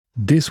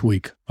This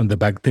week on the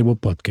Back Table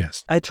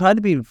Podcast. I try to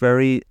be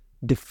very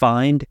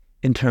defined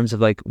in terms of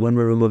like when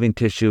we're removing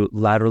tissue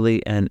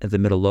laterally and at the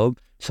middle lobe.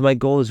 So my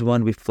goal is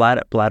one, to be flat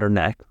at bladder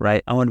neck,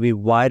 right? I want to be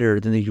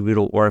wider than the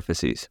ureteral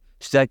orifices.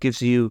 So that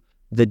gives you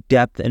the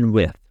depth and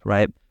width,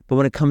 right? But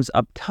when it comes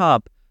up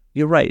top,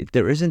 you're right.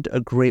 There isn't a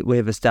great way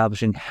of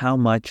establishing how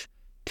much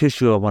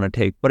tissue I want to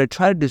take. But I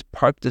try to just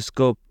park the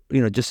scope,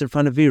 just in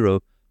front of Vero,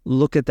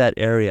 look at that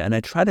area, and I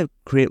try to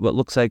create what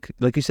looks like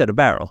you said, a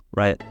barrel,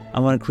 right? I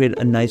want to create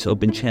a nice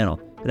open channel.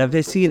 And if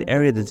I see an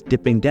area that's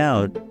dipping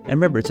down, and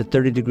remember, it's a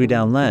 30-degree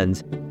down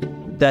lens,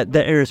 that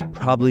area is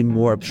probably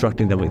more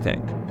obstructing than we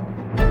think.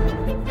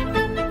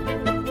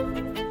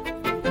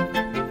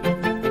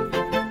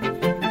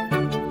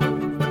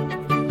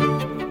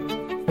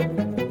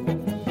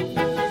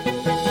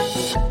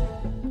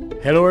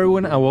 Hello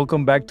everyone and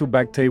welcome back to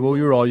Back Table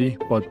Urology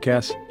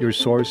Podcast, your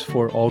source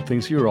for all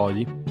things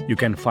urology. You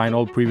can find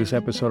all previous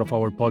episodes of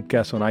our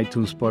podcast on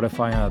iTunes,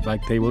 Spotify, and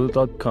at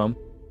backtable.com.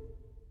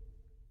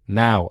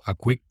 Now, a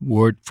quick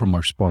word from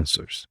our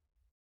sponsors.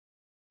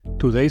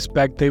 Today's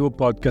Back Table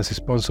Podcast is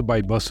sponsored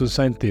by Boston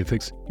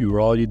Scientific's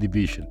Urology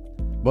Division.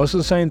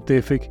 Boston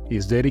Scientific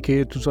is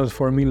dedicated to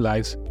transforming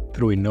lives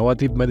through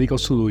innovative medical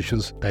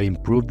solutions that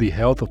improve the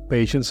health of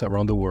patients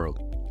around the world.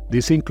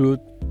 These include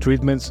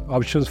treatments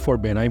options for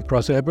benign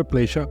prostate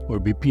hyperplasia or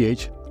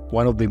BPH,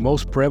 one of the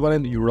most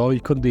prevalent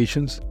urology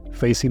conditions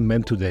facing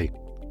men today.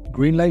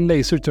 Greenlight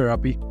laser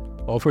therapy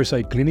offers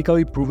a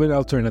clinically proven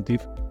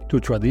alternative to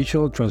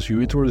traditional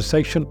transurethral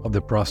resection of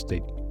the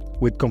prostate.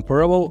 With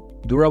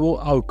comparable, durable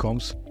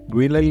outcomes,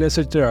 Greenlight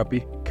laser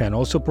therapy can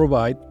also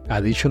provide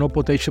additional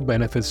potential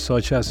benefits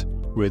such as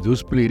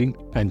reduced bleeding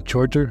and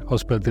shorter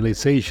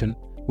hospitalization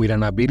with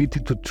an ability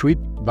to treat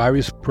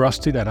various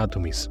prostate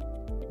anatomies.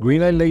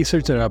 Greenlight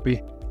laser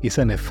therapy is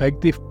an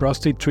effective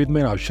prostate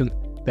treatment option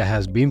that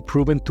has been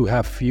proven to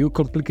have few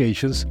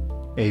complications,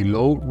 a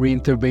low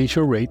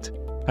reintervention rate,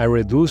 and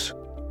reduce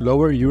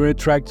lower urinary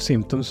tract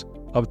symptoms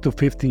up to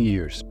 15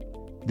 years.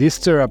 This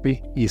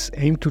therapy is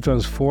aimed to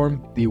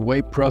transform the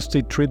way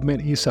prostate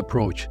treatment is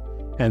approached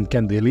and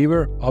can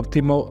deliver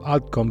optimal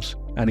outcomes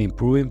and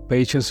improving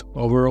patients'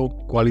 overall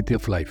quality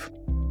of life.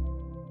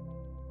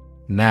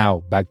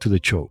 Now, back to the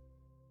show.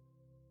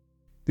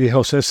 This is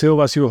Jose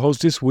Silva as your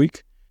host this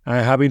week.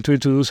 I'm having to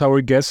introduce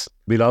our guest,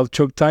 Bilal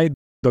Chughtai.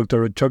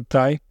 Dr.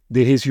 Chughtai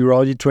did his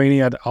urology training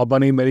at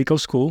Albany Medical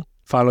School,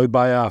 followed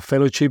by a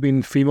fellowship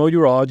in female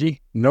urology,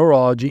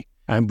 neurology,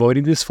 and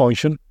body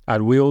dysfunction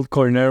at Weill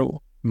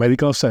Cornell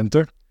Medical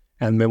Center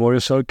and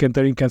Memorial Sloan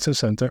Kettering Cancer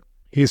Center.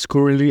 He is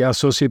currently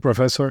Associate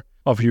Professor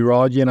of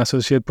Urology and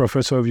Associate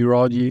Professor of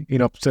Urology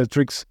in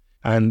Obstetrics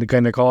and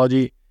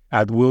Gynecology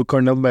at Weill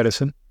Cornell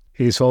Medicine.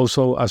 He is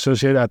also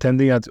Associate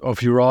Attending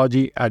of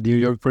Urology at New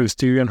York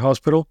Presbyterian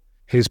Hospital.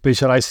 He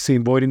specializes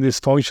in body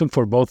dysfunction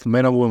for both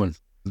men and women.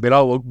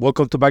 Bilal,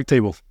 welcome to Back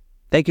Table.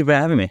 Thank you for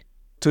having me.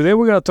 Today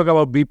we're going to talk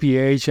about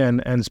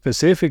BPH and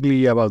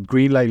specifically about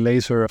Greenlight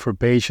laser for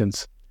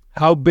patients.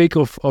 How big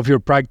of your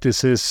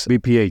practice is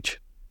BPH?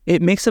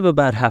 It makes up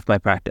about half my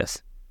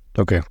practice.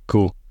 Okay,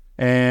 cool.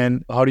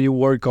 And how do you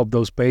work up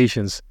those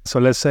patients? So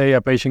let's say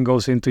a patient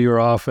goes into your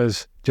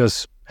office,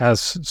 just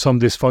has some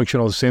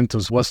dysfunctional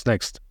symptoms. What's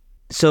next?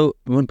 So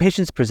when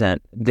patients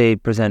present, they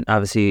present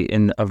obviously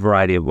in a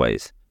variety of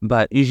ways.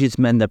 But usually it's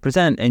men that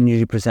present and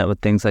usually present with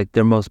things like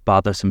their most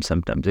bothersome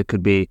symptoms. It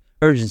could be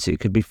urgency, it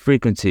could be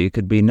frequency, it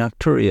could be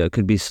nocturia, it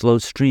could be slow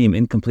stream,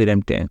 incomplete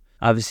emptying.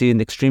 Obviously, in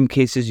extreme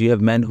cases, you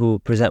have men who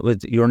present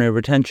with urinary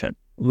retention.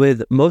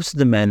 With most of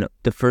the men,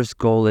 the first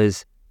goal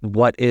is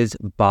what is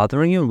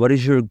bothering you and what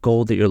is your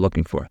goal that you're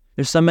looking for.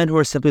 There's some men who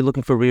are simply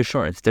looking for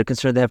reassurance. They're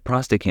concerned they have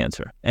prostate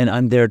cancer. And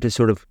I'm there to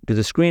sort of do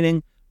the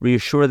screening,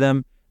 reassure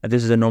them that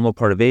this is a normal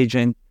part of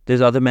aging.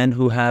 There's other men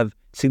who have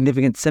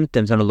significant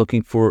symptoms and are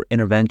looking for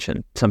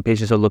intervention. Some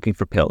patients are looking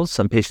for pills.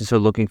 Some patients are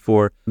looking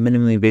for a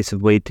minimally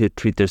invasive way to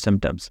treat their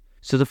symptoms.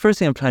 So the first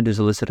thing I'm trying to do is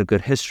elicit a good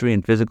history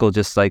and physical,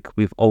 just like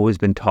we've always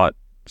been taught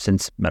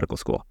since medical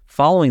school.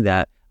 Following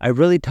that, I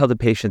really tell the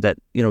patient that,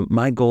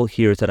 my goal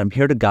here is that I'm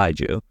here to guide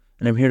you,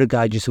 and I'm here to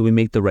guide you so we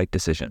make the right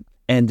decision.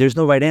 And there's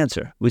no right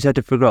answer. We just have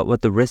to figure out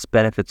what the risk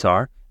benefits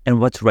are and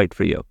what's right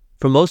for you.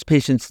 For most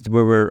patients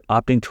where we're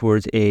opting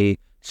towards a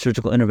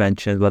surgical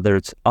intervention, whether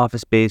it's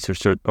office-based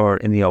or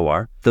in the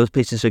OR, those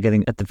patients are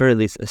getting, at the very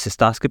least, a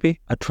cystoscopy,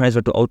 a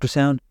transrectal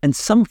ultrasound, and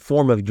some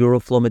form of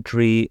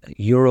uroflowmetry,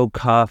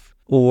 urocuff,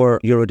 or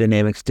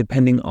urodynamics,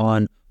 depending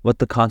on what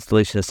the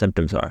constellation of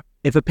symptoms are.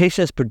 If a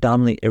patient has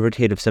predominantly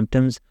irritative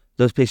symptoms,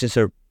 those patients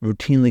are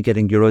routinely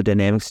getting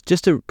urodynamics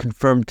just to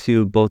confirm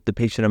to both the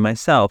patient and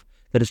myself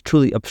that it's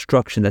truly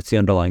obstruction that's the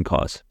underlying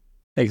cause.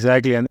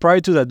 Exactly. And prior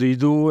to that, do you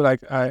do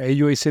like a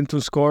AUA symptom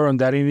score on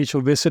that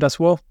initial visit as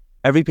well?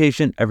 Every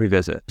patient, every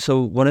visit.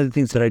 So one of the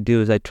things that I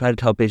do is I try to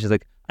tell patients,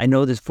 I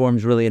know this form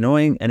is really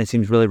annoying and it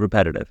seems really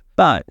repetitive,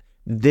 but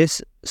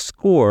this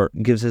score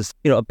gives us,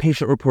 a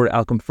patient-reported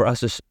outcome for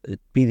us to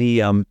be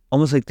the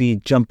almost like the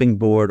jumping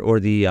board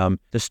or the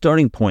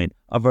starting point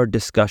of our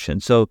discussion.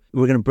 So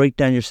we're going to break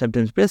down your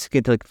symptoms basically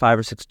into like 5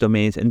 or 6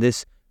 domains, and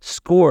this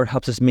score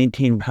helps us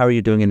maintain how are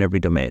you doing in every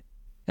domain.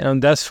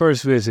 And that's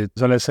first visit.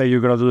 So let's say you're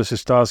going to do the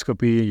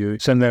cystoscopy, you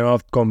send them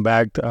off, come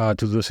back to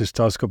do the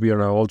cystoscopy or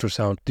an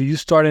ultrasound. Do you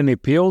start any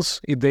pills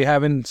if they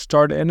haven't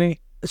started any?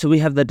 So we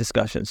have that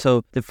discussion.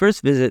 So the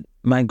first visit,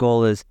 my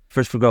goal is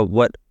first figure out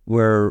what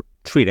we're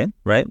treating,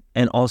 right?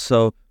 And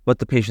also what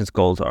the patient's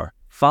goals are.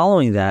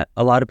 Following that,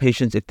 a lot of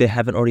patients, if they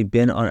haven't already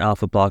been on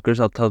alpha blockers,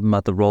 I'll tell them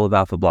about the role of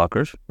alpha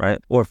blockers, right?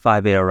 Or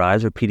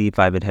 5-ARIs or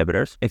PDE5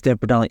 inhibitors. If they have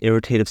predominantly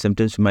irritative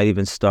symptoms, we might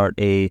even start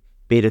a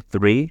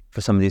beta-3 for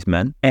some of these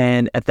men.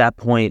 And at that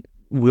point,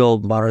 we'll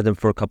monitor them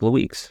for a couple of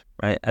weeks,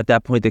 right? At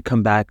that point, they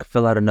come back,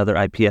 fill out another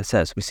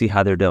IPSS. We see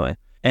how they're doing.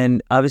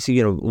 And obviously,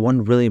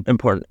 one really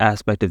important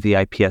aspect of the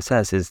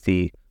IPSS is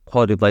the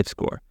quality of life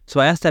score.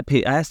 So I asked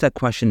that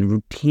question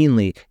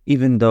routinely,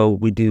 even though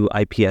we do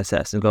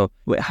IPSS, and go,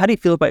 "Wait, how do you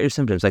feel about your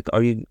symptoms? Like,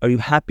 are you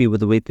happy with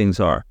the way things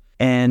are?"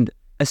 And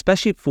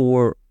especially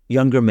for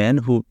younger men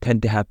who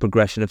tend to have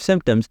progression of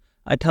symptoms,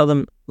 I tell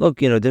them, look,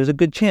 there's a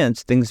good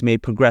chance things may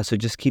progress, so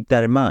just keep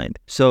that in mind.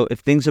 So if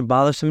things are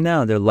bothersome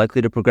now, they're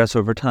likely to progress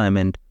over time,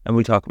 and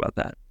we talk about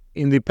that.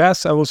 In the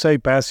past, I will say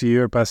past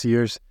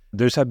years,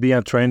 there's been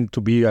a trend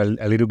to be a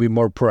little bit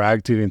more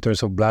proactive in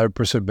terms of bladder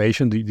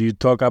preservation. Do you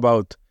talk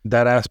about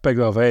that aspect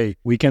of, hey,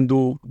 we can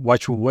do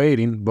what you're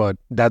waiting, but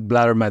that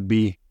bladder might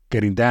be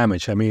getting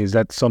damaged? I mean, is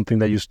that something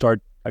that you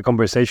start a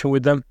conversation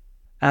with them?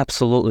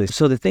 Absolutely.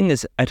 So the thing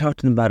is, I talked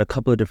to them about a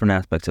couple of different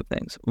aspects of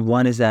things.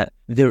 One is that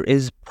there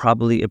is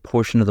probably a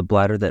portion of the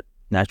bladder that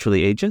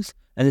naturally ages,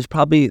 and there's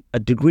probably a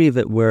degree of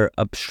it where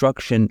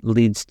obstruction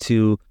leads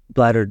to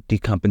bladder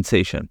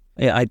decompensation.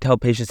 I tell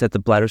patients that the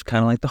bladder is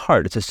kind of like the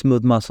heart. It's a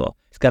smooth muscle.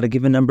 It's got to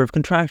give a number of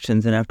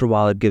contractions, and after a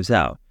while, it gives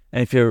out.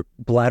 And if your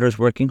bladder is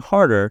working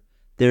harder,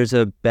 there's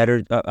a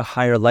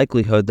higher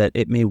likelihood that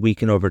it may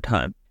weaken over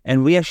time.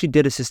 And we actually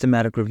did a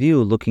systematic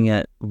review looking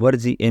at what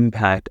is the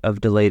impact of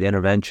delayed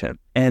intervention.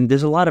 And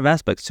there's a lot of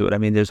aspects to it. I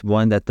mean, there's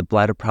one that the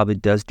bladder probably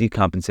does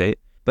decompensate.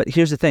 But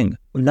here's the thing.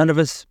 None of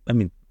us,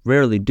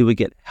 rarely do we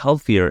get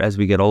healthier as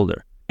we get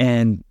older.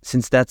 And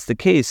since that's the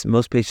case,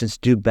 most patients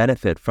do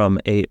benefit from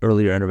a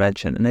earlier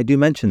intervention. And I do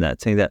mention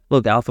that, saying that,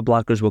 look, alpha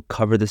blockers will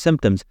cover the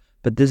symptoms,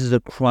 but this is a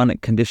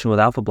chronic condition with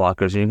alpha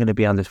blockers, and you're going to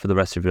be on this for the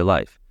rest of your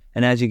life.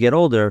 And as you get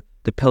older,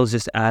 the pills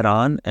just add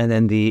on, and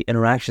then the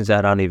interactions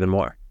add on even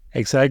more.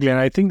 Exactly. And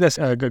I think that's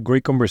a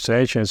great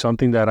conversation,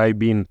 something that I've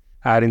been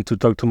adding to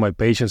talk to my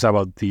patients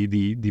about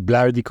the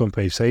bladder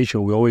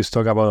decompensation. We always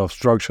talk about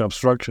obstruction,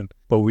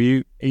 but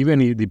even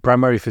the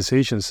primary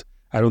physicians,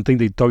 I don't think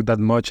they talk that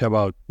much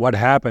about what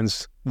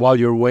happens while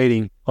you're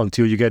waiting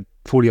until you get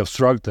fully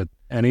obstructed.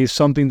 And it's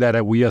something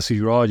that we as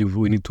urologists,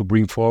 we need to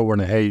bring forward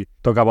and, hey,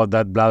 talk about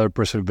that bladder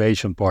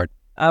preservation part.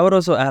 I would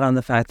also add on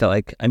the fact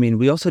that,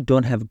 we also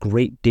don't have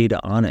great data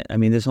on it.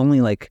 There's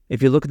only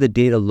if you look at the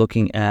data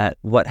looking at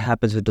what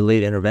happens with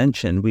delayed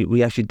intervention,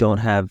 we actually don't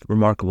have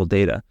remarkable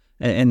data.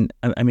 And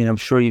I'm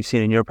sure you've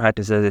seen in your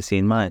practice, as I see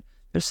in mine,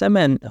 there's some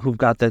men who've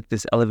got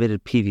this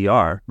elevated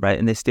PVR, right?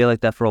 And they stay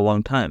like that for a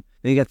long time.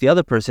 Then you got the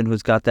other person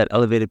who's got that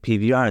elevated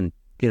PVR, and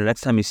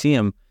next time you see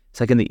him, it's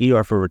like in the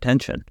ER for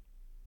retention.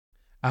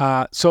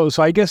 So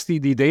I guess the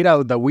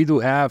data that we do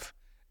have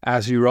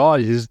as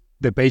urologists,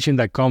 the patient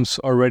that comes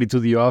already to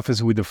the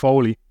office with the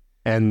Foley,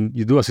 and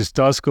you do a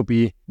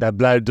cystoscopy, that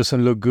bladder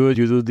doesn't look good.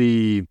 You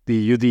do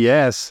the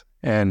UDS,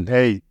 and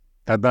hey,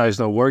 that bladder is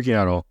not working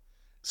at all.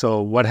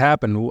 So what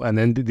happened? And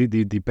then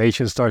the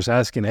patient starts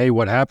asking, hey,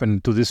 what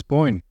happened to this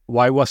point?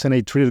 Why wasn't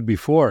I treated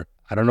before?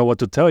 I don't know what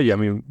to tell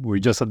you. We're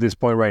just at this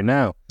point right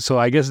now. So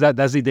I guess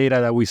that's the data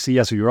that we see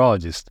as a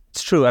urologist.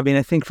 It's true.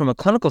 I think from a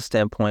clinical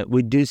standpoint,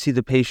 we do see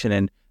the patient,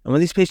 and when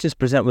these patients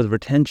present with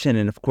retention,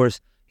 and of course,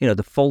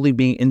 the Foley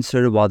being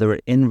inserted while they were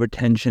in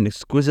retention,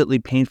 exquisitely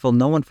painful.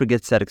 No one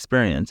forgets that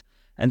experience.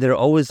 And they're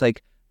always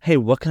like, hey,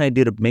 what can I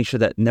do to make sure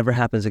that never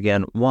happens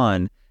again?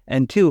 One.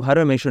 And two, how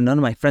do I make sure none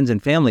of my friends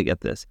and family get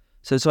this?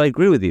 So I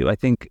agree with you. I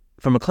think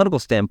from a clinical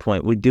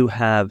standpoint, we do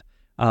have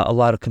a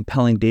lot of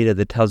compelling data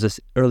that tells us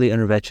early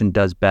intervention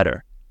does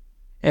better.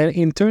 And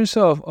in terms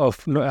of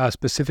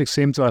specific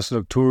symptoms,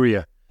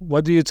 nocturia,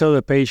 what do you tell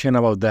the patient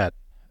about that?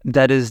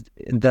 That is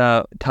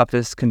the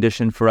toughest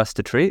condition for us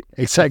to treat.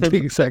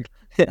 Exactly.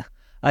 Yeah.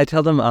 I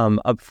tell them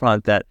up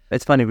front that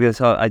it's funny because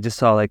I just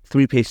saw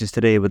 3 patients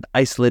today with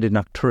isolated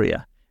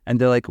nocturia.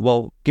 And they're like,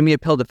 well, give me a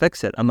pill to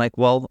fix it. I'm like,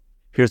 well,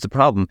 here's the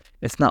problem.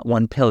 It's not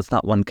one pill. It's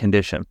not one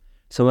condition.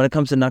 So when it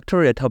comes to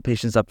nocturia, I tell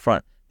patients up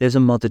front, there's a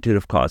multitude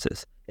of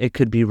causes. It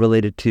could be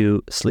related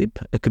to sleep.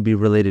 It could be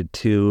related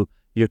to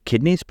your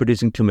kidneys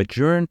producing too much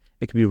urine.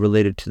 It could be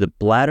related to the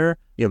bladder,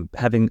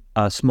 having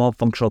a small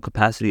functional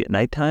capacity at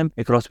nighttime.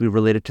 It could also be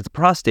related to the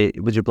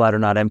prostate with your bladder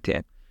not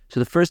emptying. So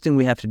the first thing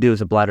we have to do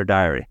is a bladder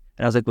diary.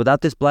 And I was like,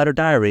 without this bladder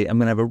diary, I'm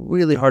going to have a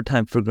really hard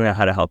time figuring out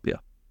how to help you.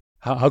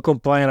 How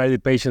compliant are the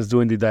patients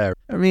doing the diary?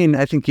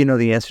 I think you know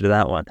the answer to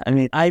that one.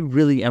 I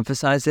really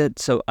emphasize it.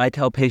 So I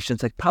tell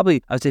patients,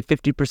 probably, I would say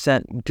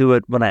 50% do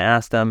it when I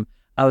ask them.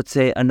 I would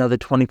say another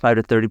 25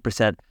 to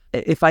 30%.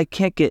 If I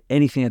can't get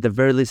anything, at the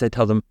very least, I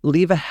tell them,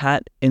 leave a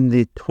hat in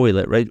the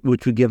toilet, right,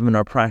 which we give them in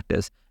our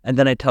practice, And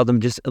then I tell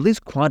them just at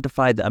least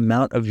quantify the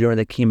amount of urine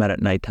that came out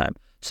at nighttime.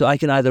 So I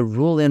can either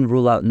rule in,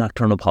 rule out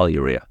nocturnal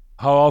polyuria.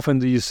 How often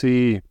do you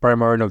see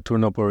primary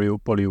nocturnal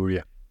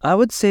polyuria? I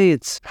would say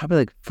it's probably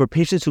like for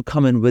patients who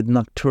come in with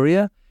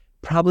nocturia,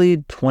 probably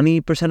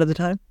 20% of the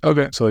time.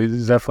 Okay. So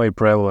it's definitely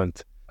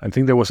prevalent. I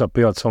think there was a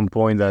pill at some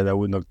point that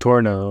with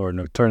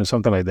Nocturna,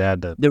 something like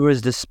that. There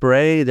was the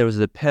spray, there was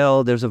the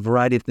pill, there's a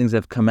variety of things that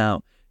have come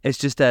out. It's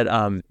just that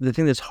the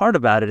thing that's hard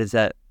about it is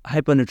that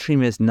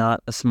hyponatremia is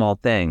not a small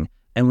thing.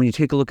 And when you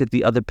take a look at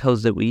the other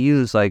pills that we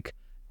use, like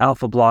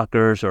alpha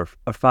blockers or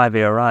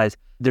 5-ARIs,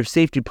 their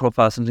safety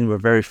profile is something we're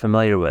very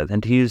familiar with.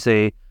 And to use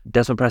a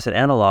desmopressin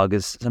analog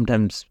is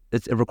sometimes,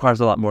 it requires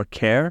a lot more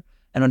care.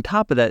 And on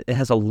top of that, it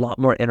has a lot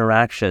more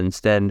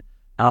interactions than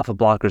alpha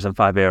blockers and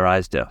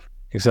 5-ARIs do.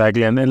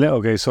 Exactly. And then,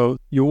 okay, so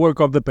you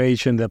work up the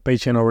patient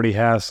already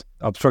has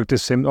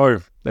obstructive symptoms,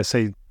 or let's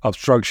say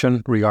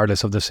obstruction,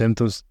 regardless of the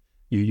symptoms.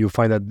 You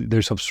find that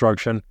there's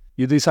obstruction.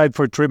 You decide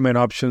for treatment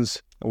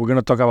options. We're going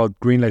to talk about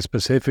Greenlight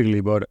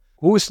specifically, but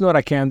who is not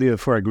a candidate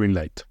for a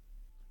Greenlight?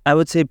 I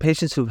would say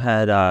patients who've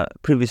had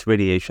previous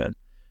radiation.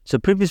 So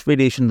previous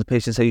radiation, the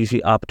patients I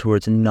usually opt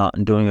towards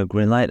not doing a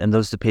Greenlight, and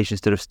those are the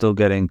patients that are still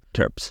getting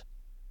TURPs.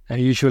 And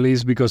usually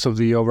it's because of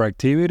the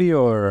overactivity,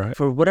 or?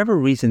 For whatever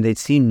reason, they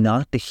seem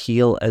not to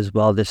heal as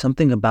well. There's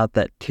something about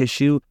that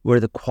tissue where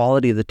the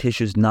quality of the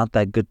tissue is not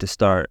that good to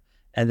start.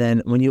 And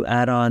then when you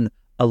add on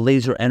a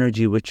laser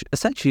energy, which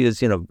essentially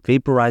is,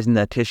 vaporizing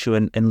that tissue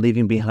and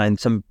leaving behind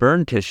some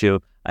burn tissue,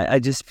 I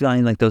just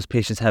find like those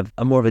patients have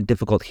a more of a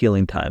difficult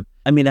healing time.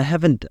 I mean, I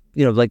haven't,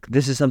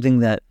 this is something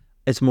that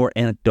it's more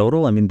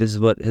anecdotal. I mean, this is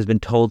what has been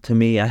told to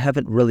me. I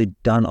haven't really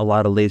done a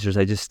lot of lasers.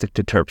 I just stick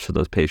to TURPs for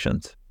those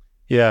patients.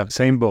 Yeah,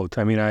 same boat.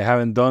 I mean, I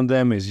haven't done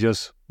them. It's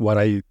just what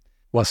I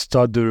was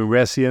taught during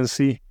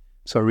residency.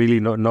 So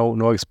really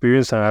no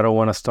experience, and I don't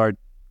want to start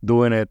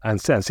doing it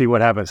and see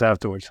what happens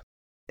afterwards.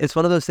 It's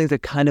one of those things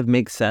that kind of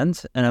makes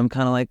sense. And I'm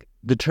kind of like,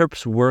 the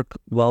TURPs work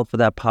well for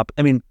that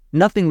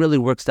nothing really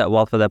works that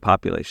well for that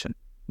population.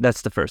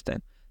 That's the first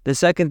thing. The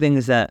second thing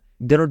is that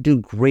they don't do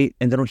great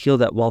and they don't heal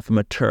that well from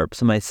a TURP.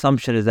 So my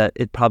assumption is that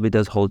it probably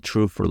does hold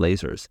true for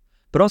lasers.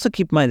 But also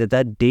keep in mind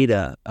that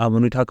data,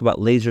 when we talk about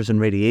lasers and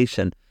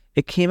radiation,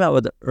 it came out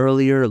with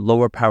earlier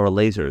lower power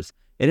lasers.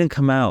 It didn't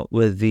come out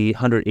with the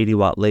 180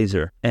 watt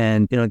laser.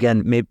 And,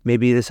 again,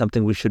 maybe it is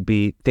something we should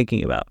be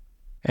thinking about.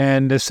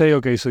 And let's say,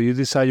 okay, so you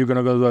decide you're going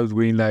to go to a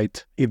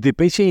Greenlight. If the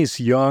patient is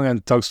young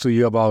and talks to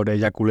you about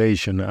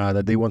ejaculation,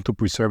 that they want to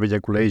preserve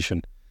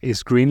ejaculation,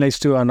 is Greenlight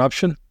still an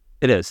option?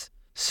 It is.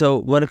 So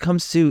when it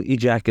comes to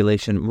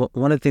ejaculation,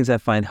 one of the things I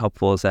find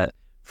helpful is that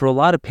for a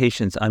lot of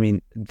patients, I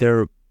wouldn't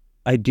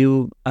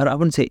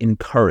say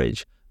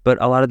encourage,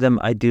 but a lot of them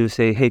I do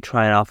say, hey,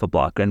 try an alpha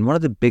blocker. And one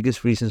of the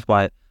biggest reasons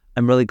why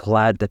I'm really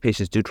glad that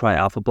patients do try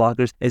alpha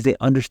blockers is they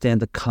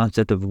understand the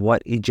concept of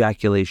what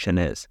ejaculation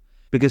is.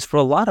 Because for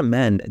a lot of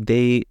men,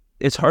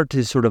 it's hard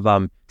to sort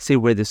of say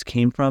where this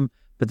came from,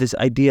 but this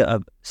idea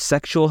of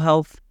sexual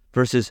health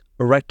versus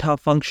erectile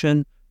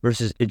function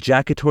versus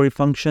ejaculatory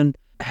function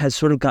has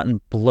sort of gotten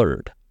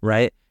blurred,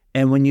 right?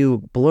 And when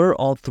you blur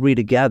all three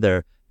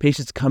together,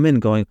 patients come in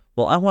going,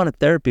 well, I want a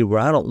therapy where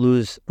I don't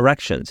lose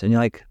erections. And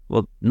you're like,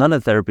 well, none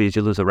of the therapies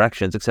you lose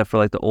erections except for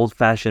like the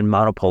old-fashioned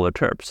monopolar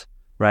TURPs,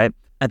 right?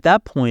 At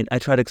that point, I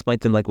try to explain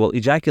to them like, well,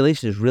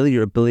 ejaculation is really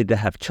your ability to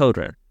have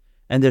children.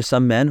 And there's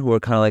some men who are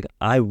kind of like,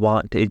 I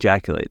want to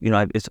ejaculate.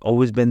 It's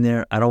always been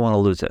there. I don't want to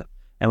lose it.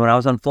 And when I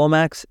was on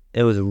Flomax,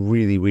 it was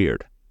really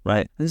weird,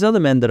 right? And there's other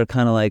men that are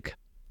kind of like,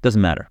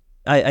 doesn't matter.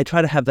 I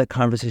try to have that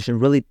conversation,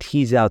 really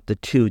tease out the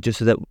two just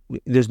so that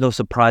there's no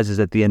surprises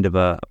at the end of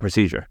a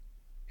procedure.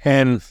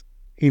 And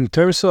in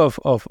terms of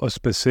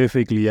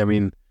specifically,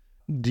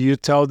 do you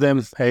tell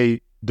them,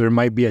 hey, there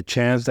might be a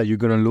chance that you're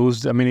going to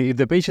lose? If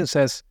the patient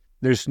says,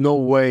 there's no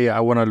way I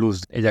want to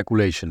lose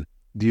ejaculation,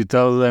 do you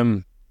tell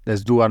them,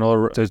 let's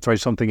try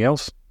something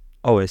else?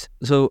 Always.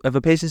 So if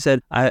a patient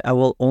said, I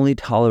will only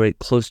tolerate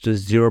close to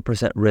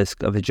 0%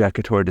 risk of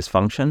ejaculatory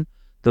dysfunction,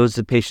 those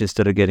are the patients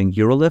that are getting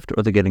Urolift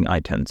or they're getting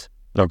I-10s.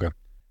 Okay.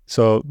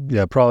 So,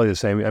 yeah, probably the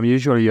same.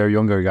 Usually you're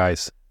younger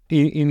guys.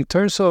 In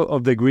terms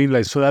of the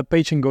Greenlight, so that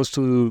patient goes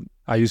to,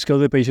 you schedule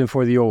the patient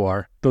for the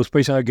OR. Those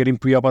patients are getting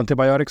pre-op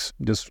antibiotics?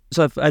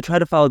 So I try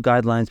to follow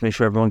guidelines, make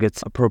sure everyone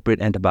gets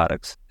appropriate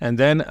antibiotics. And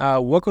then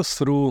walk us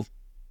through,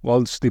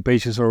 once the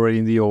patient's already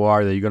in the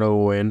OR that you're going to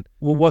go in,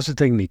 what's the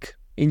technique?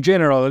 In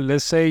general,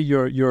 let's say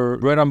your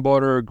bread and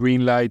butter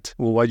Greenlight,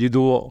 what you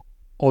do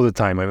all the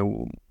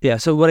time. Yeah,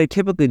 so what I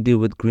typically do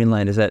with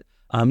Greenlight is that,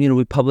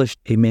 we published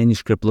a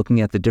manuscript looking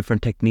at the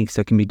different techniques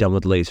that can be done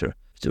with laser.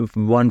 So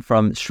one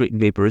from straight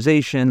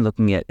vaporization,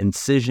 looking at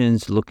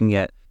incisions, looking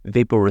at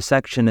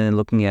vaporesection, and then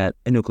looking at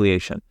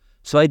enucleation.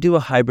 So I do a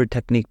hybrid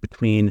technique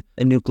between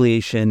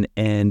enucleation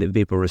and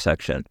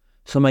vaporesection.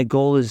 So my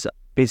goal is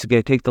basically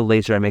I take the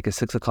laser, I make a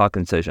 6 o'clock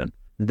incision.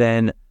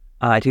 Then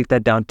I take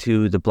that down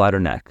to the bladder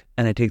neck,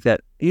 and I take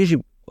that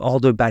usually all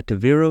the way back to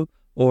Vero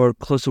or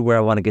close to where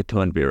I want to get to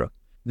on Vero.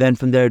 Then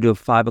from there I do a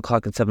 5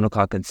 o'clock and 7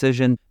 o'clock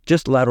incision,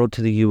 just lateral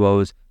to the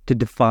UOs to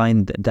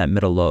define that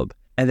middle lobe.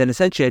 And then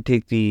essentially I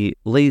take the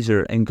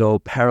laser and go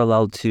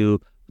parallel to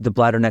the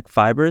bladder neck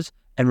fibers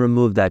and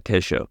remove that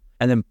tissue.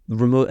 And then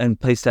remove and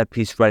place that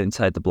piece right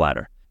inside the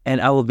bladder.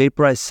 And I will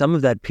vaporize some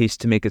of that piece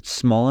to make it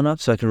small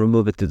enough so I can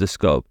remove it through the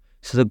scope.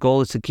 So the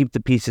goal is to keep the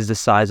pieces the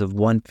size of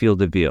one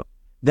field of view.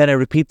 Then I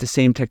repeat the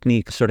same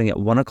technique starting at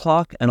 1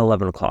 o'clock and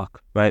 11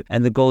 o'clock, right?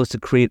 And the goal is to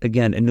create,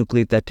 again,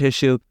 enucleate that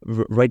tissue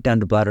right down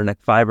to bladder neck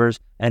fibers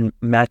and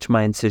match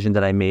my incision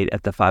that I made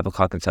at the 5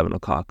 o'clock and 7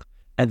 o'clock.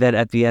 And then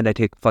at the end, I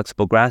take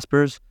flexible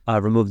graspers,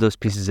 remove those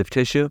pieces of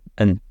tissue,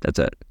 and that's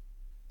it.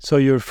 So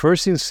your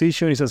first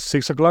incision is at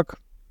 6 o'clock?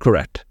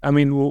 Correct. I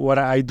mean, what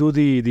I do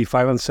the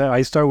 5 and 7,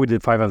 I start with the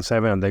 5 and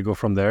 7 and they go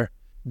from there.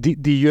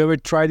 Did you ever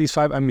try these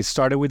 5? I mean,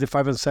 started with the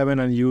 5 and 7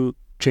 and you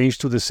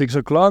changed to the 6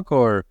 o'clock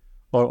or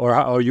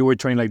you were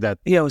trained like that?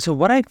 Yeah, so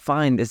what I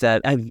find is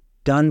that I've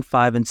done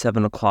 5 and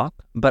 7 o'clock,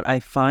 but I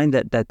find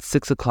that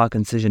 6 o'clock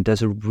incision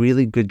does a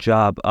really good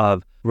job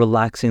of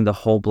relaxing the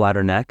whole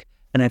bladder neck.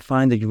 And I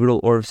find the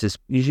ureteral orifices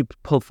usually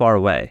pull far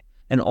away.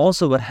 And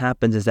also what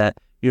happens is that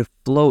your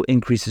flow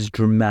increases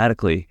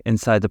dramatically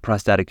inside the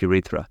prostatic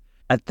urethra.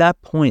 At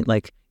that point,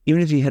 like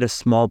even if you hit a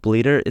small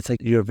bleeder, it's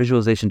like your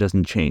visualization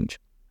doesn't change.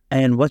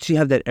 And once you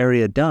have that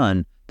area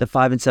done, the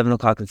 5 and 7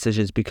 o'clock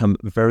incisions become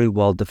very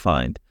well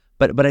defined.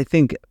 But I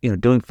think,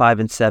 doing 5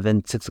 and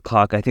 7, 6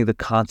 o'clock, I think the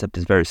concept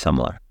is very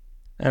similar.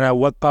 And at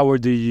what power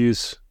do you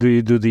use? Do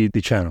you do the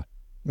channel?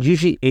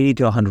 Usually 80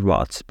 to 100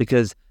 watts,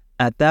 because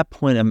at that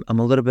point, I'm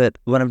a little bit,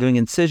 when I'm doing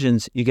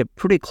incisions, you get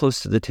pretty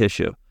close to the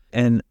tissue.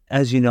 And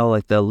as you know,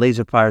 like the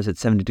laser fires at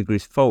 70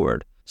 degrees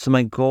forward. So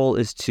my goal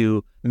is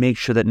to make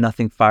sure that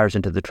nothing fires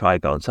into the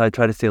trigone. So I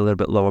try to stay a little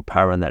bit lower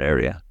power in that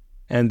area.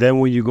 And then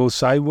when you go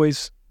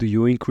sideways, do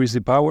you increase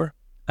the power?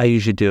 I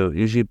usually do.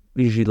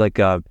 Usually like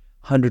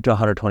 100 to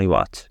 120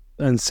 watts.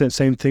 And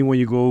same thing when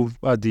you go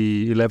at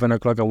the 11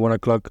 o'clock and 1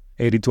 o'clock,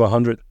 80 to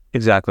 100?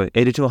 Exactly.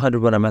 80 to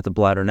 100 when I'm at the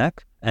bladder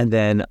neck. And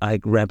then I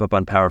ramp up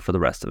on power for the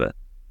rest of it.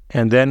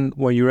 And then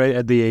when you're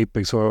at the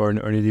apex or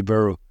near the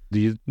burrow, do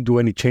you do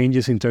any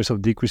changes in terms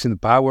of decreasing the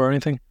power or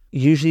anything?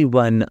 Usually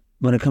when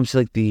it comes to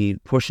like the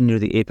portion near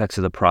the apex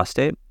of the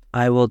prostate,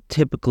 I will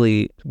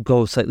typically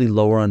go slightly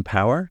lower on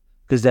power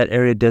because that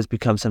area does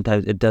become,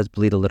 sometimes it does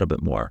bleed a little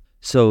bit more.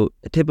 So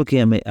typically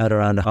I'm at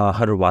around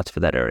 100 watts for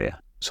that area.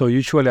 So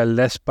usually at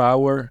less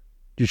power,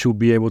 you should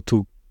be able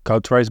to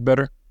cauterize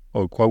better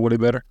or coagulate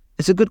better?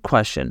 It's a good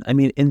question. I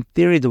mean, in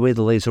theory, the way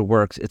the laser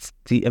works, it's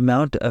the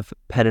amount of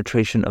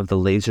penetration of the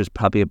laser is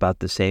probably about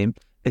the same.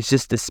 It's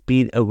just the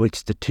speed at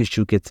which the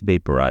tissue gets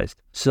vaporized.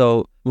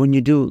 So when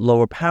you do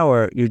lower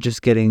power, you're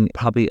just getting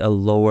probably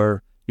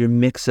your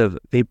mix of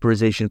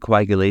vaporization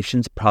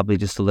coagulations, probably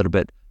just a little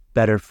bit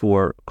better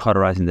for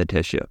cauterizing the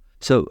tissue.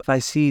 So if I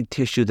see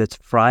tissue that's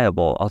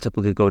friable, I'll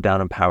typically go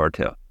down in power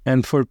too.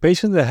 And for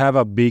patients that have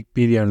a big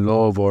median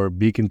lobe or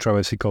big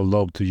intravesical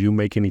lobe, do you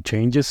make any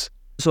changes?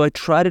 So I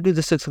try to do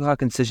the 6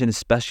 o'clock incision,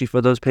 especially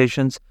for those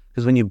patients,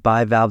 because when you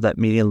bivalve that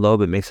median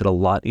lobe, it makes it a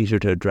lot easier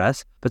to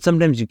address. But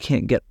sometimes you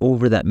can't get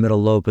over that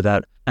middle lobe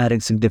without adding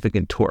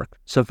significant torque.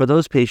 So for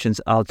those patients,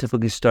 I'll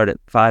typically start at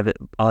 5.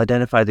 I'll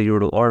identify the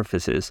ureteral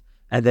orifices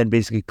and then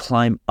basically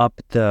climb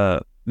up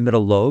the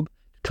middle lobe,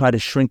 try to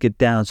shrink it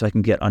down so I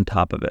can get on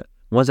top of it.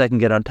 Once I can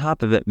get on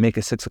top of it, make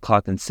a 6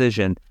 o'clock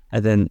incision,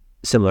 and then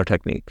similar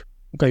technique.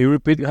 Can you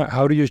repeat?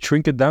 How do you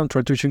shrink it down?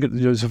 Try to shrink it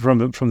just from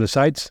the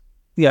sides?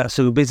 Yeah,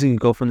 so basically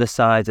go from the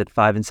sides at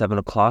 5 and 7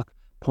 o'clock,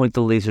 point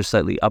the laser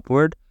slightly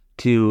upward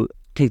to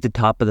take the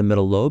top of the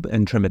middle lobe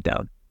and trim it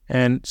down.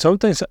 And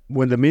sometimes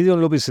when the medial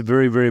lobe is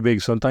very, very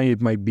big, sometimes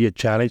it might be a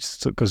challenge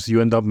because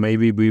you end up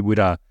maybe with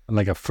a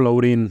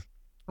floating,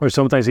 or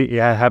sometimes it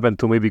happened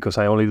to me because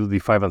I only do the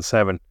 5 and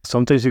 7.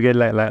 Sometimes you get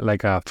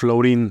like a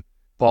floating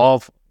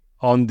bulb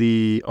on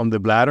the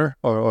bladder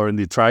or in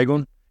the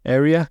trigone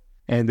area,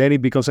 and then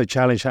it becomes a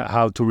challenge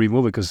how to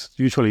remove it because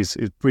usually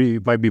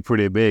it might be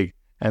pretty big.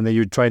 And then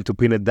you're trying to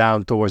pin it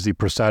down towards the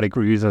prostatic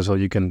urethra so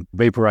you can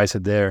vaporize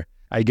it there.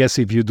 I guess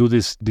if you do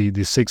this,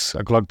 the 6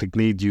 o'clock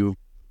technique, you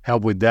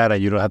help with that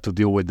and you don't have to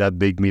deal with that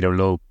big medial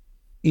lobe.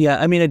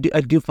 Yeah, I mean, I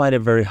do find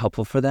it very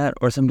helpful for that.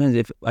 Or sometimes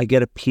if I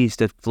get a piece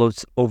that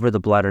floats over the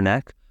bladder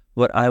neck,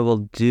 what I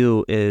will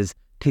do is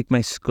take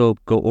my scope,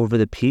 go over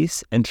the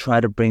piece, and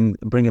try to bring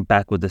it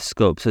back with the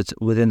scope so it's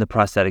within the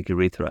prostatic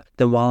urethra.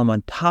 Then while I'm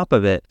on top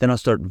of it, then I'll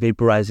start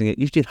vaporizing it,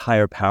 usually at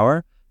higher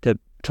power, to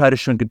try to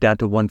shrink it down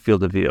to one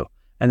field of view.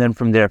 And then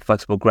from there,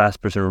 flexible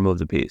graspers and remove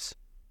the piece.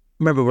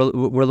 Remember,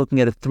 we're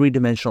looking at a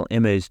 3-dimensional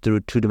image through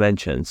 2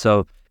 dimensions.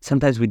 So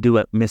sometimes we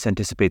do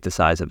misanticipate the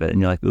size of it.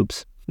 And you're like,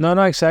 oops. No,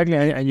 exactly.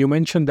 And you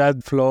mentioned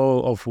that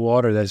flow of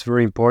water. That's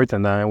very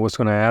important. I was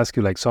going to ask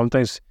you,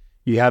 sometimes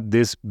you have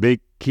these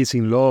big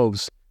kissing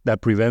lobes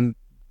that prevent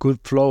good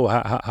flow.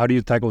 How do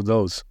you tackle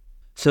those?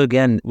 So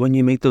again, when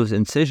you make those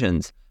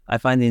incisions, I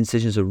find the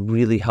incisions are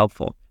really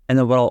helpful. And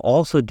then what I'll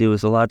also do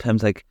is a lot of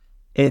times,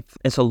 if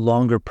it's a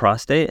longer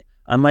prostate,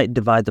 I might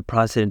divide the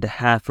prostate into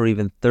half or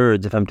even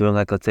thirds if I'm doing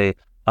let's say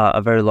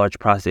a very large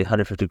prostate,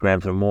 150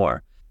 grams or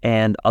more.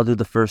 And I'll do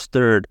the first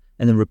third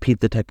and then repeat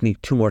the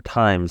technique 2 more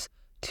times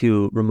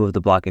to remove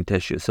the blocking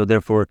tissue. So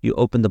therefore, you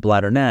open the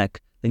bladder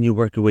neck, then you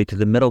work your way to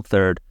the middle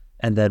third,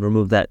 and then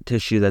remove that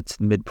tissue that's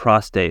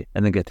mid-prostate,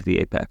 and then get to the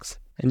apex.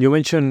 And you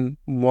mentioned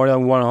more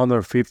than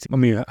 150. I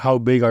mean, how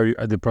big are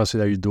the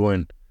prostate are you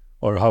doing,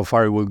 or how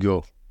far it will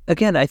go?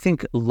 Again, I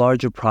think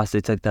larger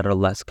prostates like that are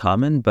less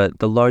common, but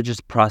the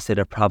largest prostate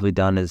I've probably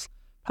done is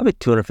probably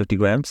 250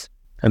 grams.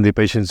 And the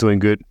patient's doing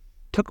good?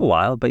 Took a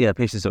while, but yeah, the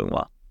patient's doing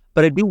well.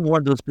 But I do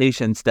warn those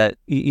patients that,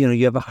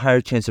 you have a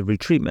higher chance of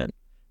retreatment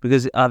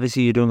because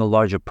obviously you're doing a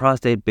larger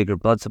prostate, bigger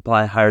blood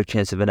supply, higher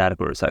chance of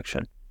inadequate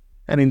resection.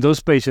 And in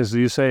those patients, do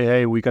you say,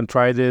 hey, we can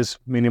try this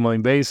minimal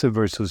invasive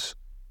versus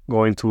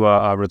going to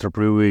a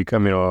retropubic,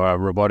 or a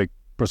robotic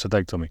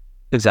prostatectomy?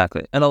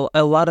 Exactly. And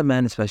a lot of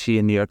men, especially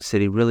in New York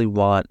City, really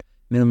want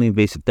minimally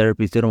invasive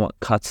therapies. They don't want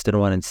cuts. They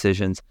don't want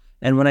incisions.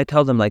 And when I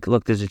tell them, like,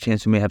 look, there's a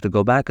chance we may have to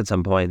go back at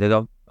some point, they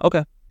go,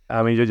 okay.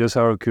 I mean, just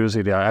out of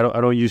curiosity, I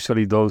don't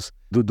usually do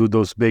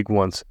those big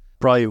ones.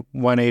 Probably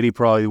 180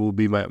 probably will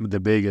be the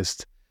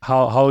biggest.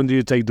 How long do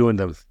you take doing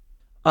them?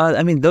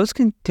 Those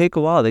can take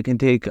a while. They can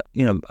take,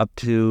 up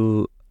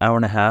to hour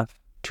and a half,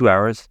 2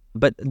 hours.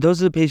 But those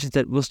are the patients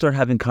that we'll start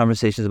having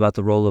conversations about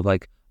the role of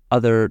like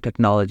other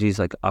technologies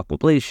like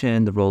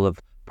aquablation, the role of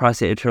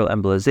prostate arterial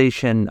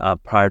embolization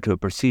prior to a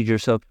procedure.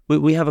 So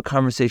we have a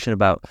conversation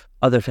about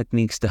other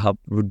techniques to help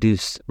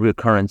reduce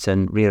recurrence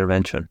and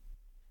reintervention.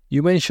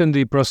 You mentioned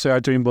the prostate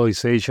artery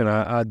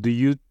embolization. Do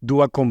you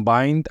do a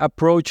combined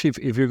approach if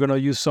you're going to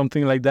use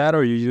something like that,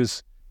 or you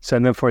just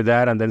send them for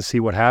that and then see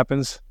what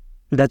happens?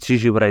 That's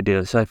usually what I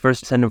do. So I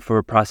first send them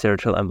for prostate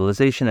arterial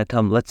embolization. I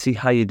tell them, let's see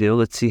how you do.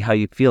 Let's see how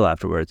you feel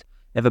afterwards.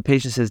 If a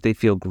patient says they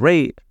feel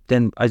great,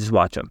 then I just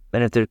watch them.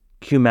 And if their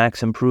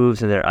Qmax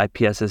improves and their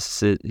IPS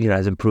has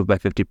improved by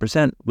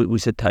 50%, we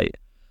sit tight.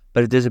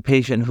 But if there's a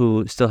patient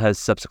who still has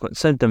subsequent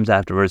symptoms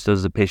afterwards,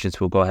 those are the patients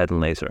who will go ahead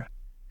and laser.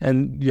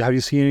 And have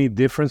you seen any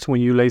difference when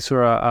you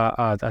laser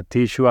a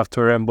tissue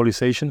after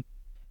embolization?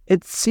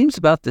 It seems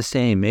about the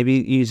same,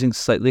 maybe using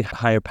slightly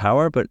higher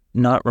power, but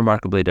not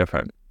remarkably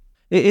different.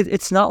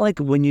 It's not like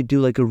when you do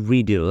like a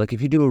redo. Like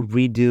if you do a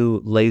redo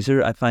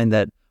laser, I find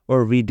that,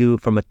 or a redo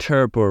from a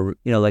TURP or,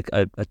 like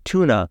a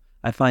tuna,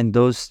 I find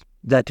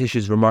that tissue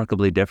is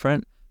remarkably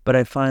different. But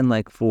I find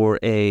like for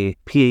a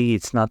PAE,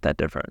 it's not that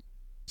different.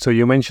 So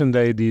you mentioned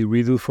the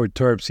redo for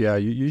TURPs. Yeah,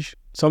 you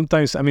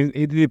sometimes,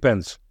 it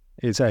depends.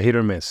 It's a hit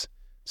or miss.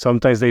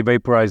 Sometimes they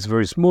vaporize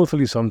very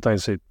smoothly.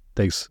 Sometimes it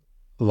takes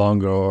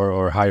longer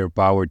or higher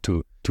power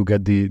to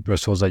get the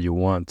results that you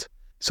want.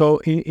 So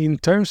in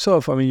terms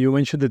of, you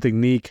mentioned the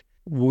technique.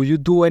 Will you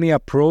do any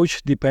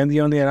approach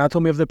depending on the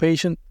anatomy of the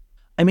patient?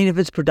 If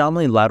it's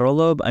predominantly lateral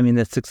lobe,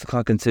 the 6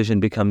 o'clock incision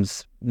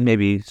becomes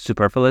maybe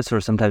superfluous,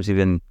 or sometimes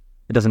even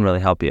it doesn't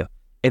really help you.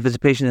 If it's a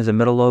patient who has a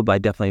middle lobe, I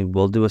definitely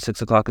will do a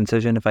 6 o'clock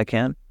incision if I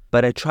can.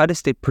 But I try to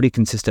stay pretty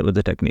consistent with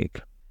the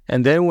technique.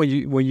 And then when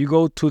you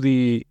go to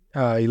the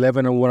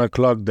 11 and 1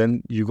 o'clock,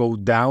 then you go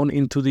down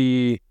into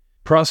the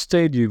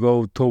prostate, you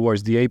go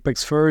towards the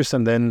apex first,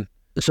 and then...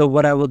 So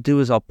what I will do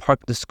is I'll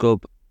park the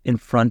scope in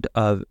front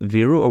of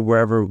Viru or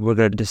wherever we're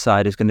going to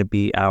decide is going to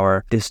be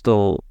our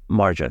distal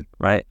margin,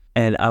 right?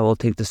 And I will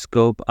take the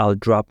scope, I'll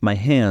drop my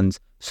hands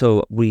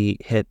so we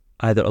hit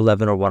either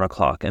 11 or 1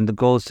 o'clock. And the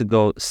goal is to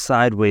go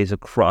sideways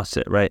across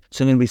it, right?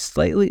 So I'm going to be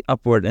slightly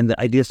upward, and the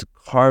idea is to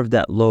carve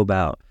that lobe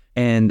out.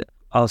 And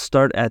I'll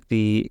start at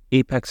the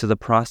apex of the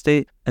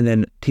prostate and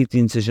then take the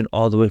incision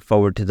all the way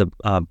forward to the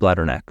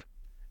bladder neck.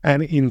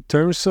 And in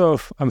terms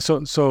of,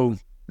 so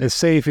let's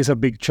say if it's a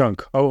big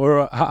chunk,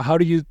 or how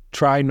do you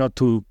try not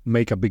to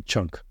make a big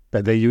chunk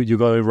that you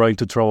go right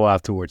into trouble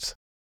afterwards?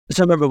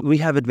 So remember, we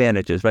have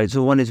advantages, right?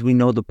 So one is we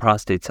know the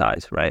prostate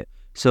size, right?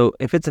 So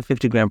if it's a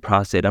 50-gram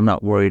prostate, I'm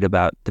not worried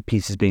about the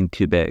pieces being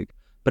too big.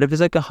 But if it's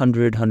like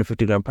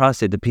 150-gram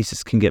prostate, the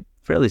pieces can get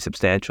fairly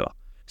substantial.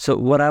 So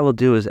what I will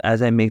do is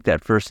as I make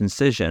that first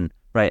incision,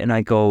 right, and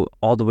I go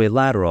all the way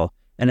lateral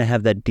and I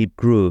have that deep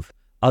groove,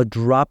 I'll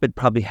drop it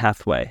probably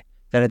halfway.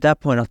 Then at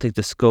that point, I'll take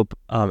the scope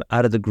out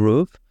of the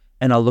groove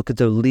and I'll look at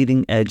the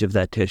leading edge of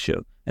that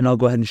tissue. And I'll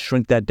go ahead and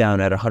shrink that down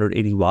at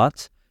 180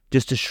 watts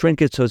just to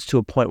shrink it so it's to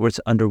a point where it's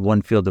under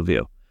one field of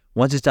view.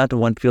 Once it's down to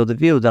one field of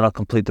view, then I'll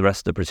complete the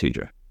rest of the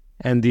procedure.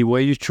 And the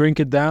way you shrink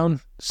it down,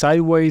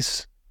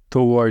 sideways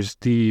towards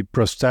the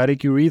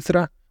prostatic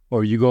urethra,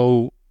 or you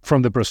go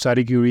from the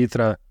prostatic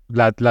urethra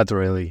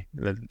laterally?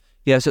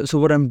 Yeah, so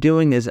what I'm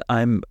doing is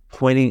I'm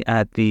pointing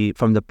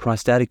from the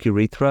prostatic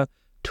urethra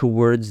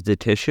towards the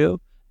tissue,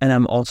 and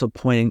I'm also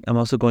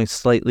going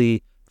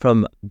slightly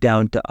from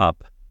down to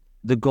up.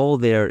 The goal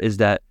there is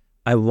that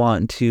I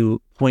want to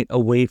point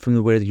away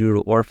from where the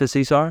ureteral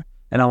orifices are,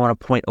 and I want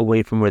to point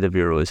away from where the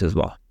viru is as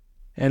well.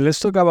 And let's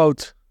talk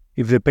about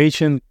if the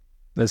patient,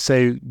 let's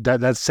say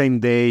that same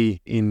day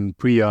in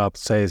pre-op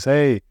says,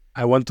 hey,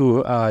 I want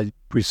to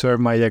preserve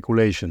my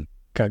ejaculation.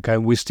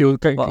 Can we still...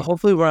 Well,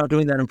 hopefully we're not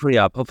doing that in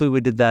pre-op. Hopefully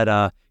we did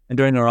that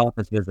during our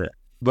office visit.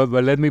 But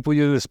let me put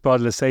you in the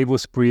spot. Let's say it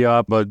was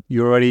pre-op, but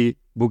you're already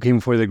booking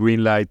for the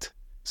Greenlight.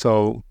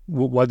 So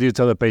what do you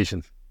tell the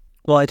patient?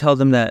 Well, I tell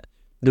them that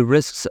the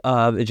risks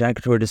of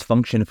ejaculatory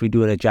dysfunction, if we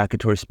do an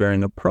ejaculatory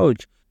sparing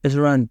approach, is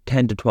around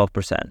 10 to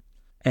 12%.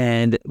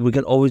 And we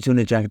can always do an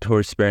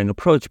ejaculatory sparing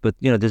approach, but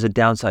there's a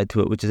downside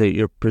to it, which is that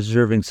you're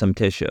preserving some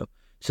tissue.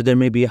 So there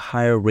may be a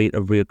higher rate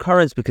of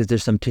reoccurrence because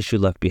there's some tissue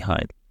left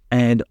behind.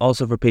 And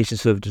also for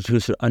patients who have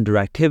detrusor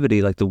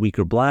underactivity, like the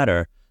weaker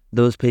bladder,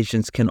 those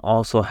patients can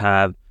also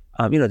have,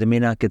 they may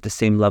not get the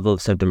same level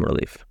of symptom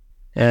relief.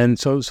 And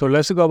so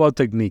let's go about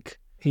technique.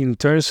 In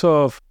terms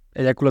of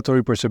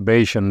ejaculatory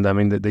preservation, I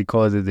mean, they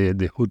call it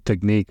the hood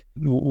technique.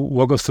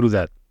 Walk us through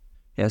that.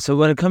 Yeah, so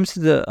when it comes to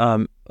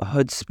the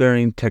hood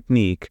sparing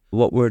technique,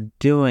 what we're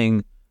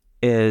doing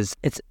is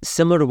it's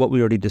similar to what we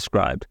already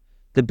described.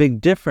 The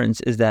big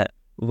difference is that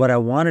what I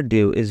want to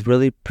do is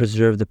really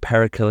preserve the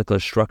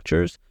paracalicular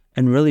structures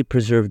and really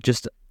preserve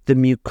just the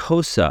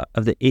mucosa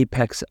of the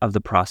apex of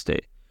the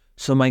prostate.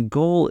 So my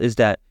goal is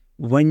that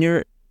when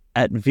you're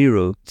at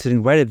Viru,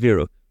 sitting right at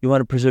Viru, you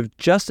want to preserve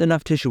just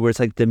enough tissue where it's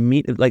like the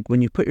meat, like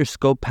when you put your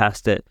scope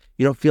past it,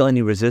 you don't feel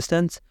any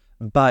resistance,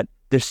 but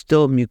there's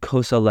still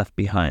mucosa left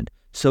behind.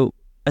 So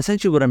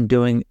essentially what I'm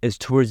doing is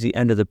towards the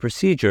end of the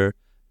procedure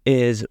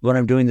is when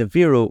I'm doing the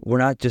Viru, we're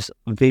not just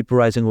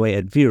vaporizing away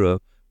at Viru,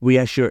 we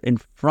actually are in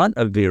front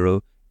of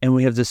Viru and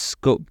we have the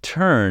scope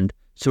turned.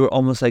 So we're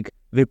almost like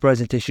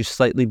vaporizing tissue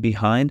slightly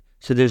behind.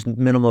 So there's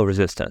minimal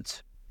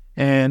resistance.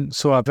 And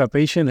so if a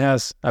patient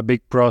has a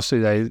big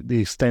prostate that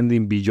is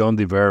extending beyond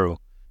the Viru,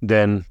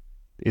 then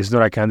it's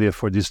not a candidate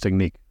for this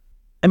technique.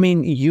 I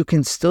mean, you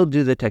can still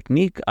do the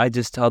technique. I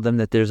just tell them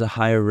that there's a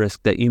higher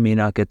risk that you may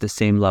not get the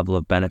same level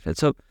of benefit.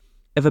 So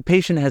if a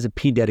patient has a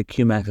P-DETA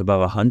Qmax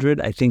above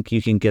 100, I think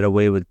you can get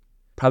away with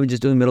probably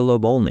just doing middle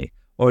lobe only.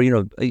 Or,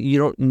 you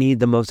don't need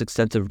the most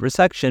extensive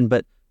resection,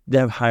 but they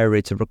have higher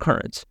rates of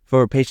recurrence.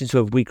 For patients who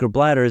have weaker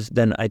bladders,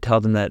 then I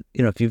tell them that,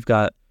 if you've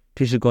got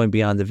tissue going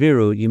beyond the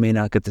Viru, you may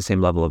not get the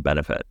same level of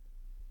benefit.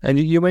 And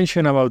you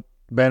mentioned about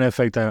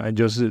benefit and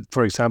just,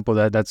 for example,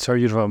 that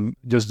surgery from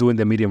just doing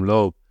the medium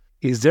lobe.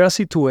 Is there a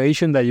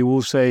situation that you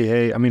will say,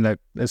 hey, I mean, like,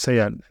 let's say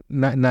a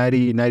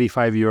 90,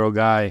 95-year-old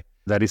guy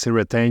that is in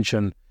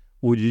retention,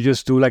 would you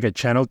just do like a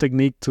channel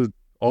technique to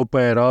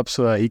open it up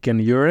so that he can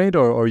urinate,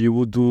 or you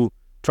would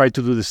try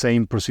to do the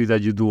same procedure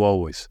that you do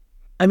always?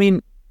 I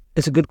mean,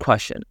 it's a good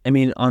question. I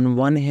mean, on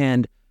one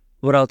hand,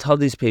 what I'll tell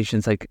these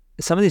patients, like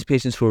some of these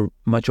patients who are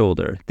much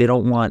older, they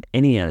don't want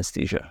any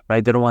anesthesia,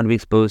 right? They don't want to be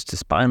exposed to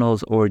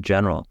spinals or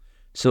general.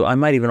 So I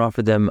might even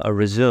offer them a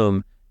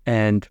resume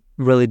and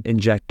really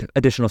inject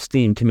additional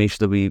steam to make sure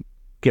that we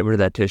get rid of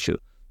that tissue.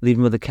 Leave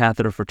them with a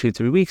catheter for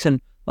 2-3 weeks, and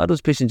a lot of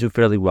those patients do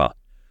fairly well.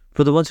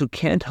 For the ones who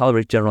can't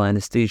tolerate general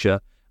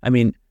anesthesia, I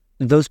mean,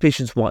 those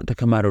patients want to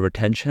come out of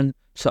retention,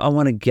 so I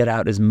want to get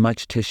out as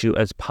much tissue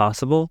as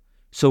possible,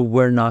 so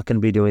we're not going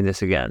to be doing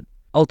this again.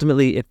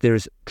 Ultimately, if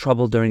there's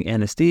trouble during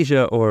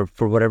anesthesia or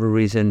for whatever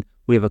reason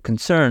we have a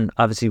concern,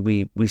 obviously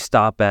we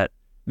stop at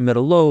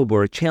middle lobe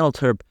or a channel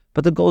TURP,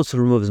 but the goal is to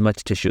remove as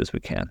much tissue as we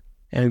can.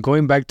 And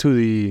going back to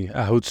the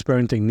hood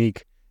sparing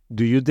technique,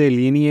 do you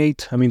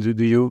delineate? I mean,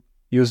 do you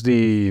use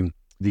the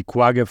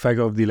quag effect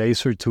of the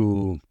laser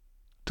to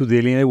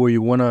delineate where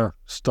you want to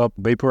stop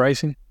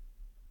vaporizing?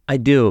 I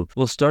do.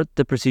 We'll start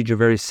the procedure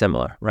very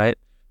similar, right?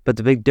 But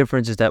the big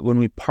difference is that when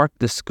we park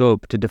the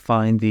scope to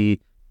define the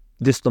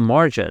distal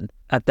margin,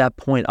 at that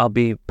point I'll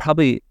be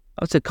probably,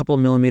 I would say, a couple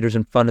of millimeters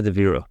in front of the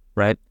Viru,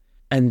 right?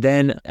 And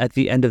then at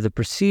the end of the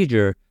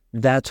procedure,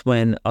 that's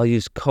when I'll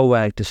use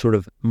coag to sort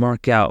of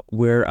mark out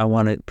where I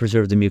want to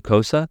preserve the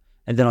mucosa,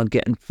 and then I'll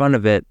get in front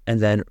of it and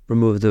then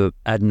remove the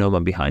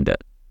adenoma behind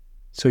it.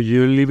 So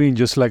you're leaving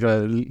just like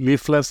a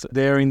leaflet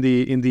there in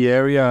the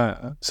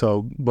area,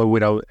 but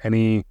without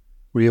any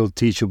real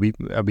tissue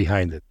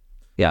behind it.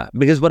 Yeah,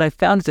 because what I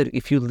found is that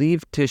if you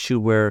leave tissue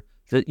where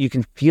you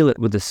can feel it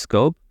with the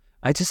scope,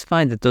 I just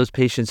find that those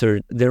patients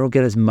they don't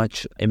get as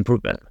much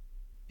improvement.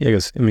 Yeah,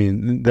 because I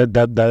mean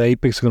that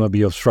apex is going to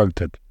be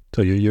obstructed.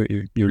 So you're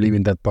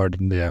leaving that part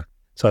in there.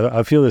 So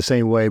I feel the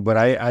same way, but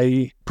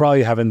I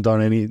probably haven't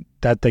done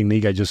that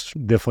technique. I just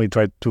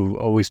definitely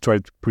always try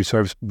to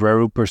preserve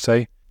Viru per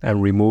se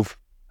and remove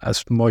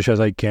as much as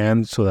I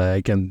can so that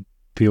I can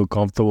feel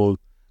comfortable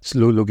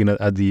looking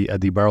at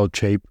the barrel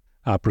shape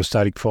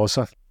prostatic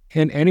fossa.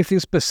 And anything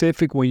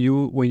specific when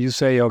you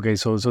say, okay,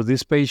 so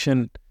this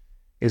patient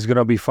is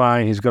gonna be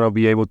fine, he's gonna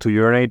be able to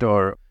urinate,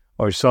 or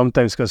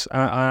sometimes, because I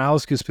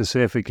ask you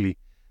specifically,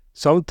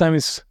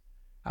 sometimes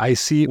I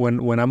see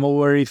when I'm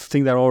already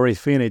think that I already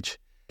finished,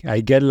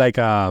 I get like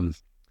a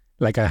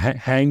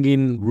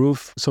hanging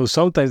roof. So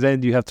sometimes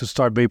then you have to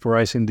start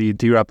vaporizing the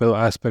anterior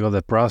aspect of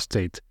the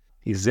prostate.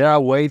 Is there a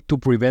way to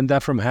prevent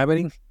that from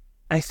happening?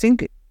 I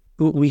think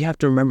we have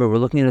to remember we're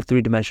looking at a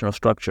three-dimensional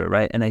structure,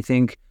 right? And I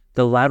think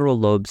the lateral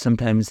lobe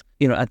sometimes,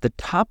 at the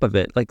top of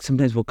it, like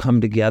sometimes will come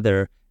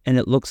together and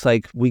it looks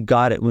like we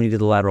got it when you did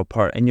the lateral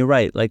part. And you're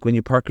right, like when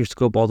you park your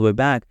scope all the way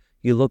back,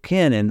 you look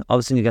in and all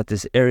of a sudden you got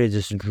this area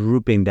just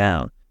drooping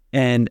down.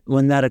 And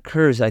when that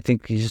occurs, I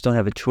think you just don't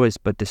have a choice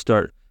but to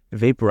start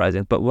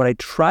vaporizing. But what I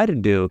try to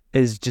do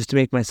is just to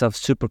make myself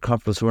super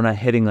comfortable so we're not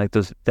hitting like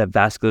that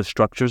vascular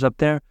structures up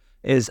there,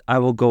 is I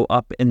will go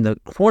up in the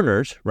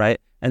corners, right?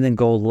 And then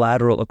go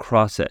lateral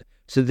across it.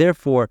 So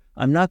therefore,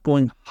 I'm not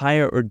going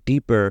higher or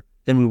deeper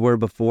than we were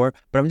before,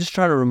 but I'm just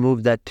trying to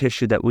remove that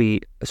tissue that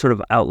we sort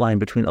of outlined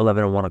between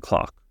 11 and 1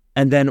 o'clock.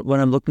 And then when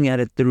I'm looking at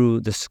it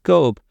through the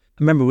scope,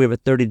 remember we have a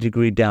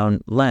 30-degree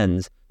down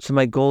lens. So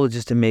my goal is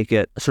just to make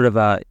it sort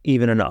of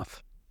even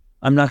enough.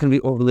 I'm not going to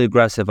be overly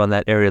aggressive on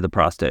that area of the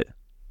prostate.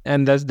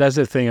 And that's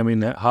the thing. I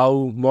mean,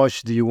 how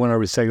much do you want to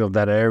resect of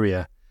that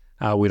area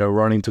without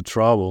running into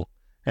trouble?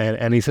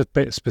 And it's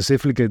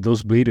specifically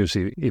those bleeders.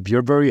 If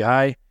you're very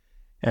high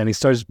and it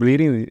starts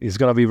bleeding, it's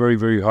going to be very,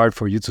 very hard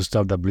for you to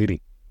stop that bleeding.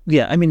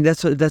 Yeah, I mean,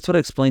 that's what I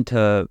explained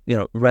to,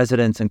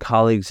 residents and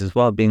colleagues as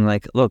well, being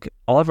like, look,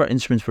 all of our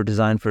instruments were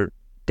designed for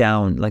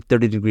down, like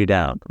 30-degree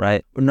down,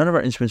 right? None of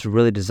our instruments were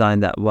really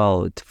designed that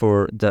well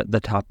for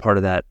the top part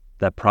of that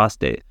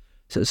prostate.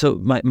 So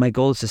my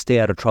goal is to stay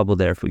out of trouble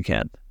there if we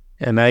can.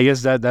 And I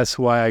guess that's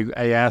why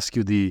I ask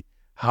you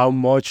how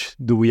much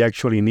do we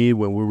actually need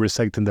when we're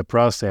resecting the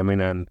prostate? I mean,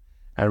 and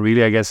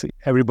really, I guess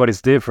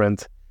everybody's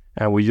different,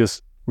 and we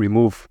just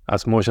remove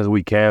as much as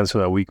we can so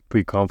that we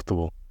be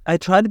comfortable. I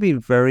try to be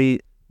very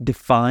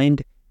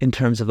defined in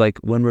terms of like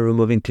when we're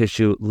removing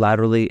tissue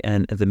laterally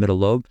and at the middle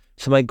lobe.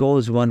 So my goal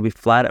is we want to be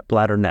flat at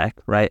bladder neck,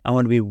 right? I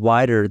want to be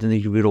wider than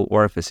the ureteral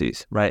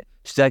orifices, right?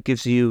 So that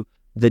gives you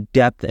the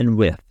depth and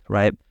width,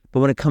 right?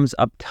 But when it comes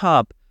up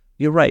top,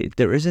 you're right.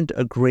 There isn't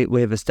a great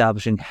way of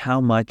establishing how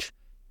much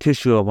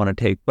tissue I want to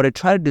take. But I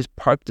try to just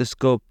park the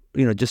scope,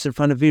 just in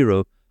front of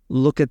Viru,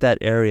 look at that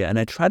area, and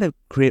I try to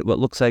create what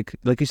looks like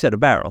you said, a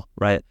barrel,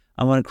 right?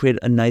 I want to create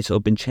a nice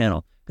open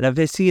channel. And if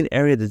I see an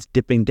area that's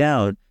dipping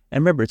down,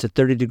 and remember, it's a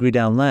 30-degree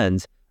down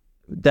lens,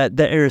 that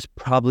area is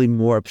probably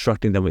more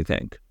obstructing than we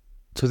think.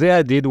 Today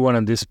I did one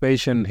on this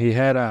patient. He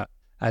had at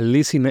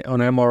least on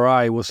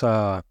MRI, he was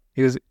a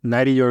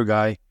 90-year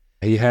guy.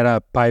 He had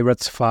a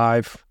Pirates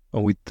 5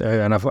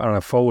 and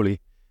a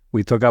Foley.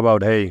 We talk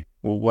about, hey,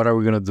 what are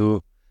we going to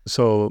do?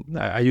 So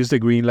I used the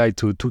Greenlight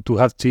to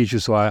have tissue.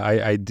 So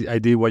I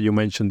did what you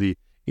mentioned, the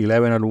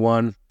 11 and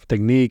 1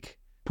 technique,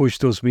 push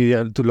those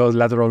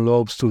lateral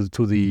lobes to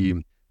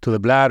the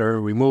bladder,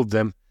 remove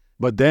them.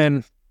 But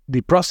then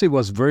the prostate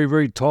was very,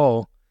 very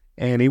tall,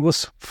 and it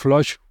was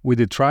flush with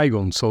the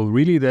trigone. So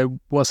really there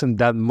wasn't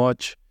that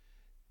much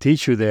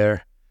tissue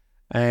there.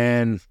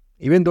 And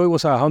even though it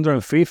was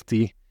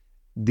 150,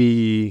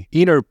 the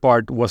inner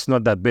part was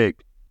not that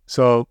big.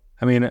 So,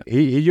 I mean,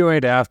 he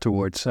urinated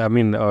afterwards. I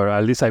mean, or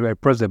at least I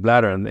pressed the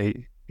bladder and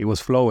it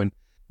was flowing.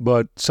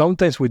 But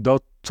sometimes with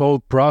those tall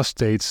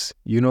prostates,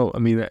 I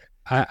mean,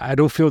 I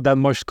don't feel that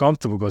much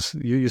comfortable because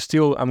you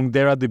still, I'm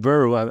there at the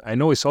burrow. I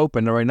know it's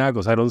open right now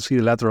because I don't see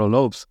the lateral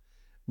lobes.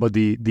 But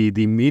the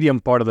medium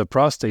part of the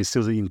prostate is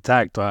still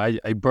intact.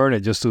 I burn it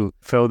just to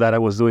feel that I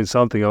was doing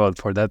something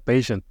for that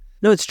patient.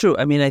 No, it's true.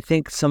 I mean, I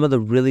think some of the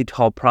really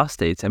tall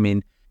prostates, I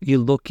mean, you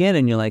look in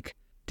and you're like,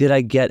 did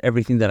I get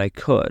everything that I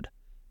could?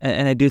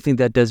 And I do think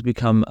that does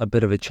become a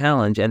bit of a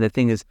challenge. And the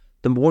thing is,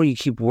 the more you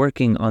keep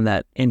working on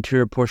that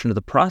interior portion of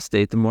the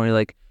prostate, the more you're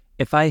like,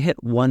 if I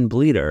hit one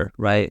bleeder,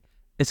 right,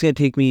 it's going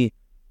to take me,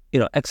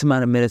 X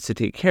amount of minutes to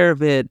take care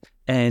of it.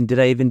 And did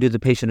I even do the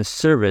patient a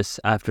service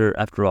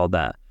after all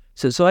that?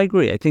 So I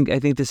agree. I think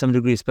to some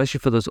degree, especially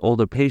for those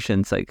older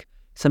patients, like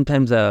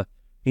sometimes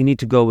you need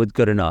to go with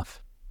good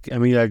enough. I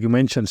mean, like you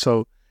mentioned,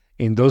 so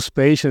in those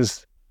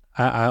patients,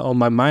 I on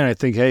my mind, I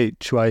think, hey,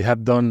 should I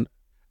have done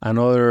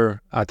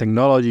another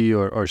technology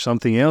or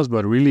something else?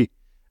 But really,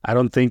 I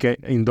don't think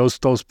in those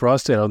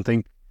prostate, I don't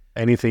think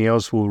anything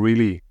else will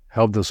really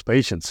help those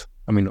patients.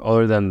 I mean,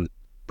 other than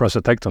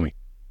prostatectomy.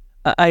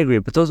 I agree,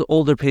 but those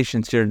older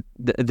patients,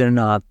 they're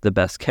not the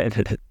best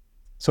candidate.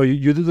 So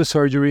you do the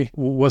surgery.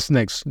 What's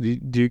next? Do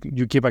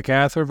you keep a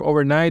catheter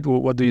overnight?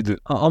 What do you do?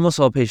 Almost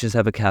all patients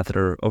have a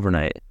catheter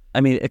overnight. I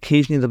mean,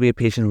 occasionally there'll be a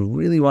patient who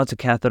really wants a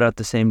catheter out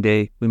the same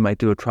day. We might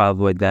do a trial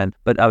void then,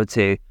 but I would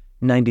say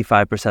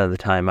 95% of the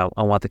time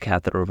I want the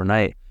catheter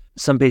overnight.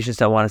 Some patients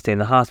that want to stay in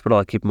the hospital,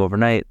 I keep them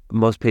overnight.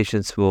 Most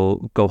patients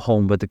will go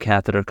home with the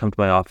catheter, come to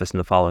my office in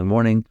the following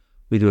morning.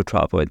 We do a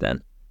trial void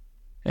then.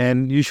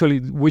 And usually,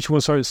 which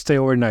ones stay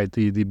overnight?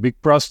 The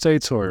big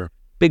prostates or?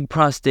 Big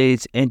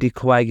prostates,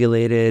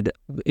 anticoagulated,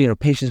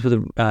 patients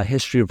with a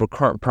history of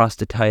recurrent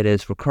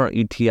prostatitis, recurrent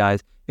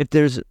UTIs, if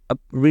there's a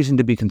reason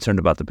to be concerned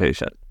about the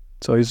patient.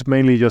 So it's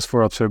mainly just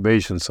for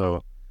observation.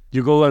 So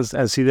you go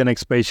and see the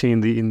next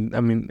patient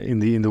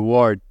in the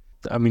ward.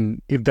 I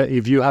mean,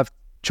 if you have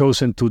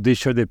chosen to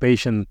discharge the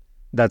patient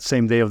that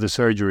same day of the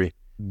surgery,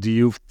 do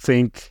you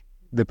think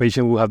the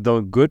patient will have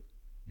done good?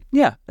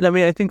 Yeah, and I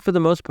mean, I think for the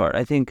most part,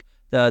 I think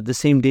the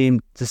same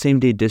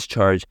day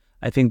discharge,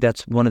 I think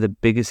that's one of the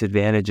biggest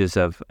advantages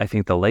of, I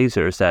think, the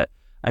lasers that,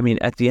 I mean,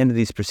 at the end of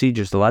these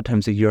procedures, a lot of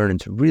times the urine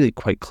is really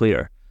quite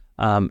clear.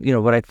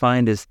 What I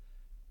find is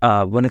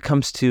when it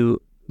comes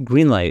to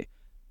Greenlight,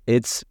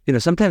 it's,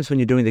 sometimes when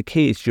you're doing the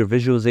case, your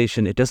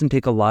visualization, it doesn't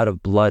take a lot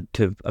of blood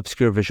to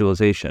obscure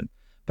visualization.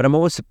 But I'm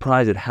always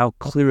surprised at how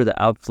clear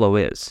the outflow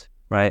is,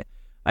 right?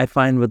 I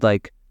find with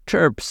like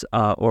chirps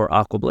or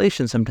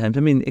aquablation sometimes, I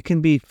mean, it can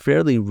be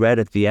fairly red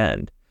at the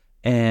end.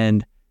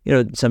 And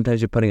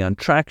sometimes you're putting on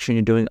traction,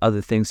 you're doing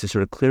other things to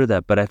sort of clear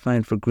that. But I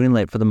find for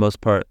Greenlight, for the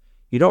most part,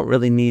 you don't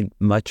really need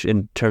much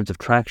in terms of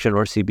traction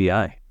or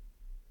CBI.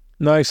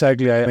 No,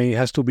 exactly. I mean, it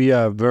has to be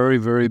a very,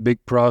 very big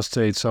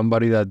prostate,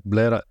 somebody that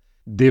bled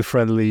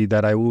differently,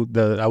 that I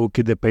would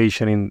keep the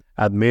patient in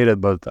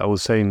admitted, but I would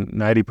say 90%,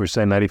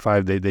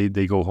 95%,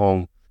 they go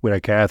home with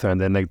a catheter,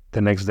 and then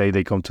the next day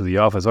they come to the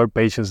office. Or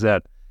patients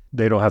that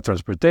they don't have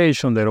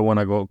transportation, they don't want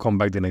to come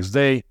back the next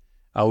day,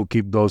 I will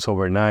keep those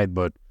overnight.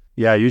 But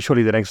yeah,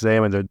 usually the next day,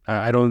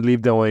 I don't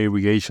leave them on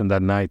irrigation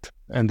that night,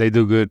 and they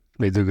do good.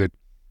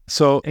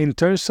 So in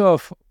terms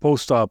of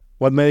post-op,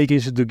 what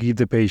medication to give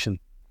the patient?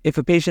 If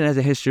a patient has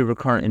a history of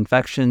recurrent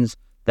infections,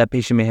 that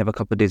patient may have a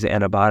couple of days of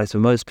antibiotics. But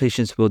most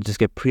patients will just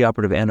get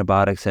preoperative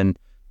antibiotics and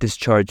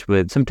discharge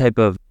with some type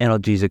of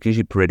analgesic,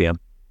 usually pyridium.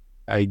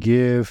 I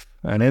give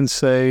an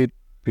NSAID,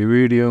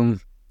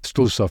 pyridium,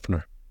 stool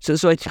softener.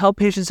 So I tell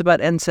patients about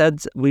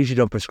NSAIDs. We usually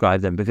don't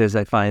prescribe them because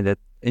I find that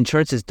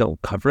insurances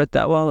don't cover it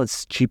that well.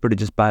 It's cheaper to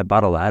just buy a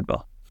bottle of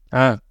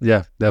Advil.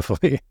 Yeah,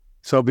 definitely.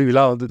 So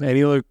Bilal,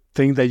 any other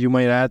thing that you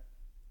might add?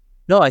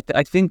 No,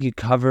 I think you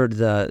covered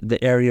the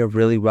area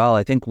really well.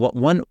 I think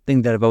one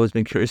thing that I've always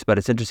been curious about,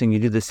 it's interesting, you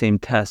do the same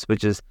test,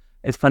 which is,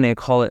 it's funny,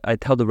 I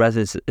tell the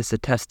residents it's a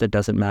test that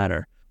doesn't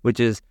matter, which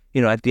is,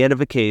 at the end of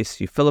a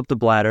case, you fill up the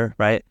bladder,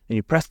 right? And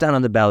you press down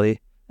on the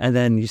belly, and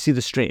then you see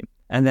the stream.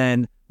 And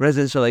then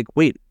residents are like,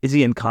 wait, is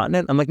he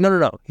incontinent? I'm like,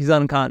 no, he's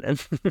not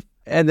incontinent.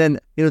 And then,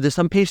 there's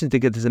some patients that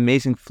get this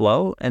amazing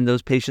flow, and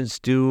those patients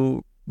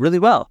do really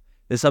well.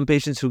 There's some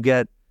patients who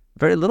get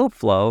very little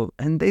flow,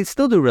 and they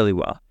still do really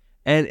well.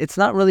 And it's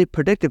not really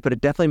predictive, but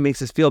it definitely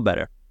makes us feel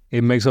better.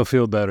 It makes us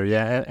feel better,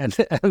 yeah.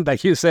 And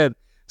like you said,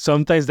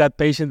 sometimes that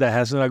patient that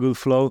has not a good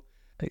flow,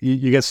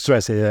 you get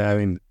stressed. I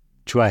mean,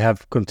 should I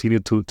have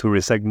continued to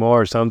resect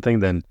more or something?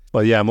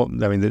 But yeah,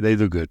 they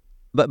do good.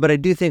 But I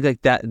do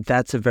think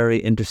that's a very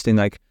interesting,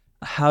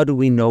 how do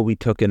we know we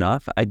took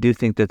enough? I do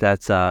think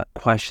that's a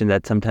question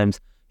that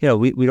sometimes,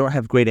 we don't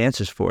have great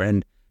answers for.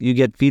 And you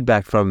get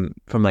feedback from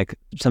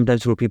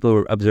sometimes where people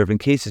are observing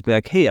cases, be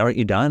like, hey, aren't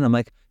you done? I'm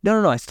like,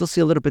 no, I still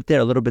see a little bit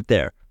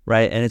there,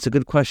 right? And it's a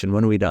good question.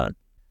 When are we done?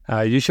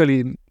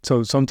 Usually,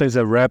 so sometimes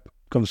a rep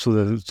comes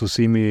to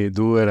see me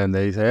do it, and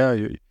they say,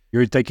 yeah,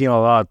 you're taking a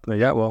lot.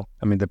 Yeah, well,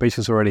 the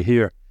patient's already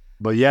here.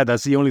 But yeah,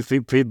 that's the only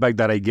feedback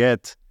that I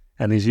get,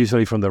 and it's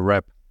usually from the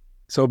rep.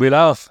 So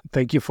Bilal,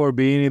 thank you for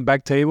being in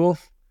Back Table.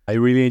 I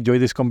really enjoyed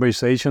this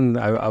conversation.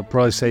 I'll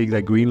probably say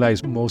that Greenlight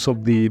is most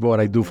of what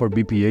I do for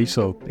BPH,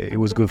 so it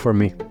was good for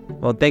me.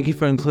 Well, thank you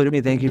for including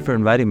me. Thank you for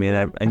inviting me, and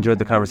I enjoyed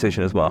the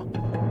conversation as well.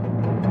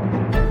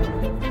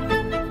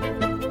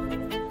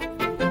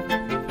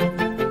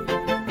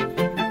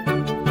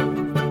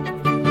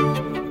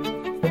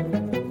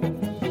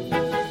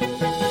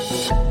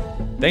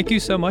 Thank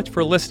you so much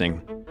for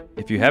listening.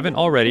 If you haven't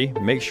already,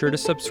 make sure to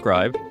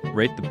subscribe,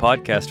 rate the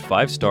podcast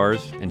 5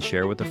 stars, and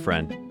share with a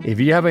friend. If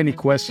you have any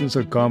questions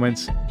or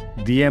comments,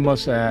 DM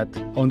us at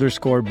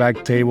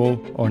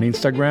 _backtable on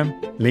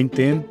Instagram,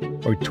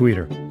 LinkedIn, or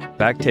Twitter.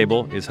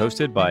 Backtable is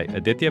hosted by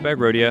Aditya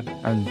Bagrodia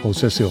and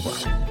Jose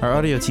Silva. Our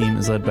audio team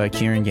is led by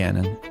Kieran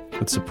Gannon,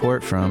 with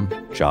support from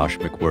Josh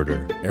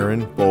McWhirter,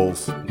 Aaron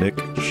Bowles, Nick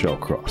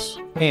Shellcross,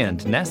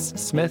 and Ness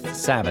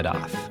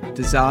Smith-Savadoff.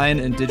 Design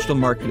and digital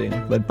marketing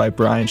led by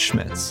Brian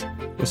Schmitz,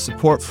 with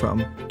support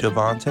from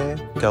Devante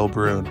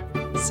Delbrun.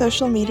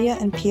 Social media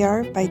and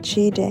PR by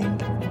Chi Ding.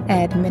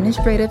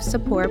 Administrative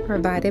support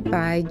provided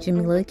by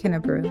Jamila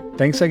Kennebrew.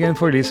 Thanks again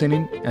for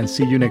listening, and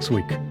see you next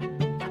week.